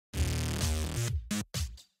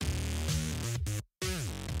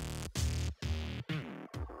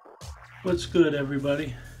What's good,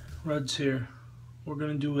 everybody? Ruds here. We're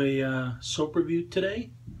going to do a soap review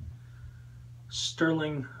today.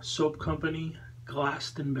 Stirling Soap Company,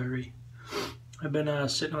 Glastonbury. I've been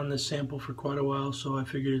sitting on this sample for quite a while, so I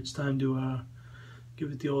figured it's time to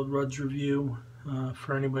give it the old Ruds review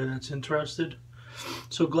for anybody that's interested.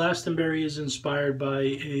 So Glastonbury is inspired by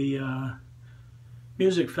a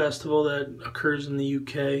music festival that occurs in the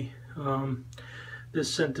UK.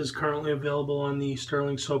 This scent is currently available on the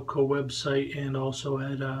Stirling Soap Co website and also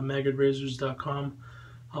at maggardrazors.com.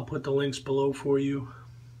 I'll put the links below for you.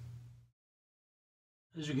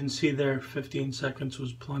 As you can see there, 15 seconds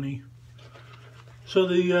was plenty. So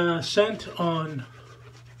the scent on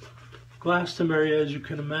Glastonbury, as you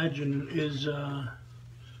can imagine, is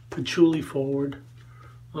patchouli forward.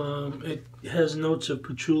 It has notes of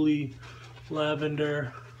patchouli,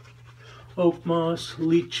 lavender, oakmoss,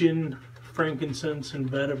 lichen, frankincense, and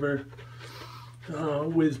vetiver,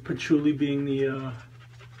 with patchouli being the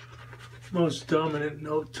most dominant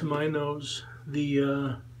note to my nose.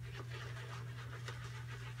 The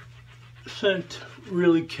scent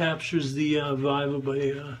really captures the vibe of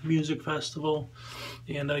a music festival,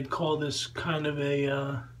 and I'd call this kind of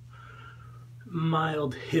a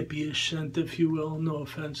mild hippie-ish scent, if you will. No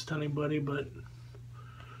offense to anybody, but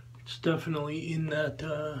it's definitely in that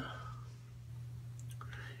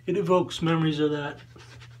it evokes memories of that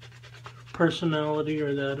personality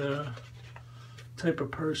or that type of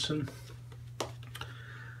person.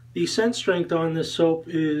 The scent strength on this soap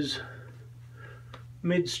is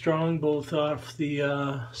mid-strong, both off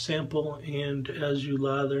the sample and as you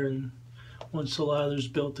lather, and once the lather's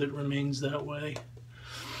built it remains that way.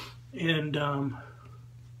 And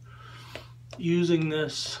using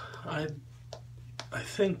this, I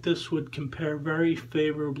think this would compare very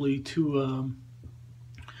favorably to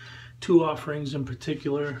two offerings in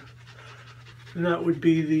particular, and that would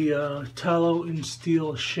be the Tallow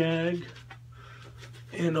Steel Shag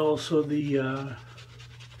and also the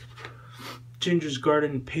Ginger's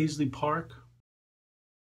Garden Paisley Park.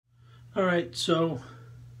 Alright, so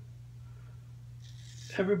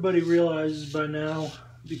everybody realizes by now,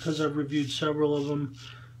 because I've reviewed several of them,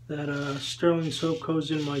 that Stirling Soap Co is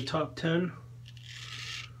in my top 10.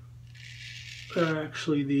 They're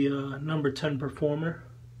actually the number 10 performer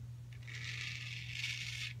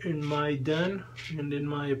in my den and in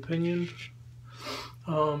my opinion.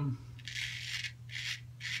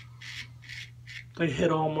 They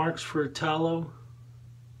hit all marks for tallow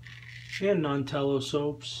and non-tallow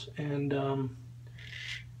soaps, and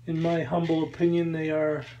in my humble opinion, they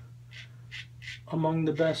are among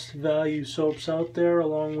the best value soaps out there,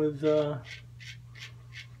 along with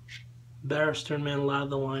Barrister and Man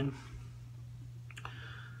Latherline.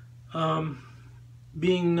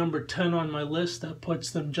 Being number 10 on my list, that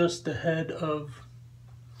puts them just ahead of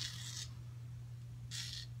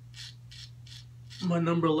my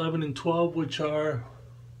number 11 and 12, which are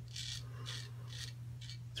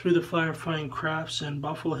Through the Fire Fine Crafts and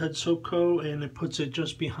Buffalo Head Soap Co., and it puts it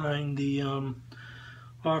just behind the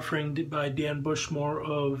offering by Dan Bushmore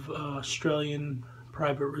of Australian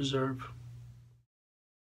Private Reserve.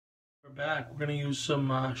 We're back. We're going to use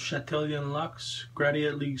some Chatillon Luxe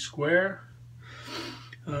Gradient League Square.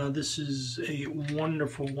 This is a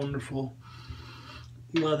wonderful, wonderful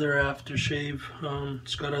leather aftershave.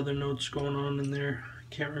 It's got other notes going on in there.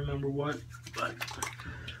 Can't remember what, but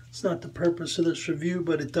it's not the purpose of this review,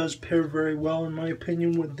 but it does pair very well, in my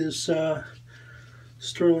opinion, with this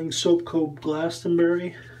Stirling Soap Co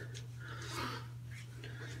Glastonbury.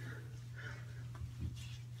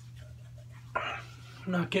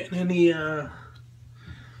 I'm not getting any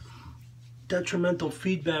detrimental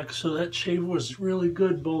feedback, so that shave was really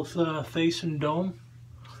good, both face and dome.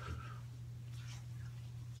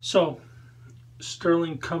 So,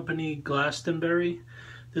 Stirling Company Glastonbury.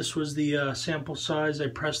 This was the sample size. I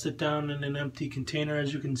pressed it down in an empty container,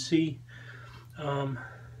 as you can see.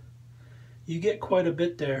 You get quite a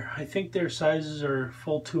bit there. I think their sizes are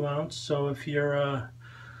full 2 ounce, so if you're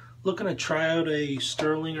looking to try out a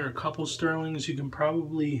Stirling or a couple Stirlings, you can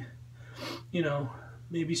probably, you know,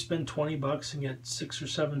 maybe spend 20 bucks and get 6 or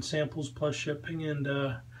 7 samples plus shipping, and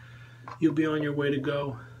you'll be on your way to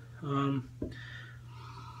go.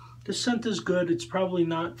 The scent is good. It's probably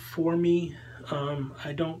not for me.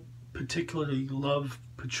 I don't particularly love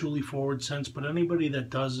patchouli forward scents, but anybody that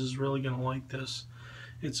does is really going to like this.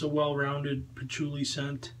 It's a well-rounded patchouli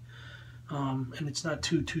scent, and it's not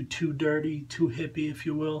too dirty, too hippie, if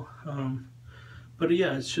you will. But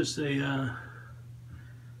yeah, it's just a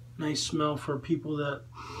nice smell for people that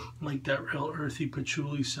like that real earthy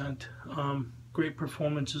patchouli scent. Great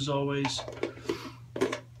performance as always.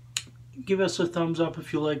 Give us a thumbs up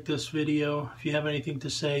if you like this video. If you have anything to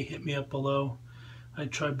say, hit me up below. I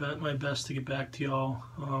try my best to get back to y'all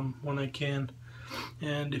when I can.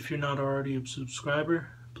 And if you're not already a subscriber,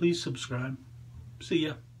 please subscribe. See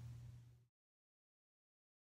ya.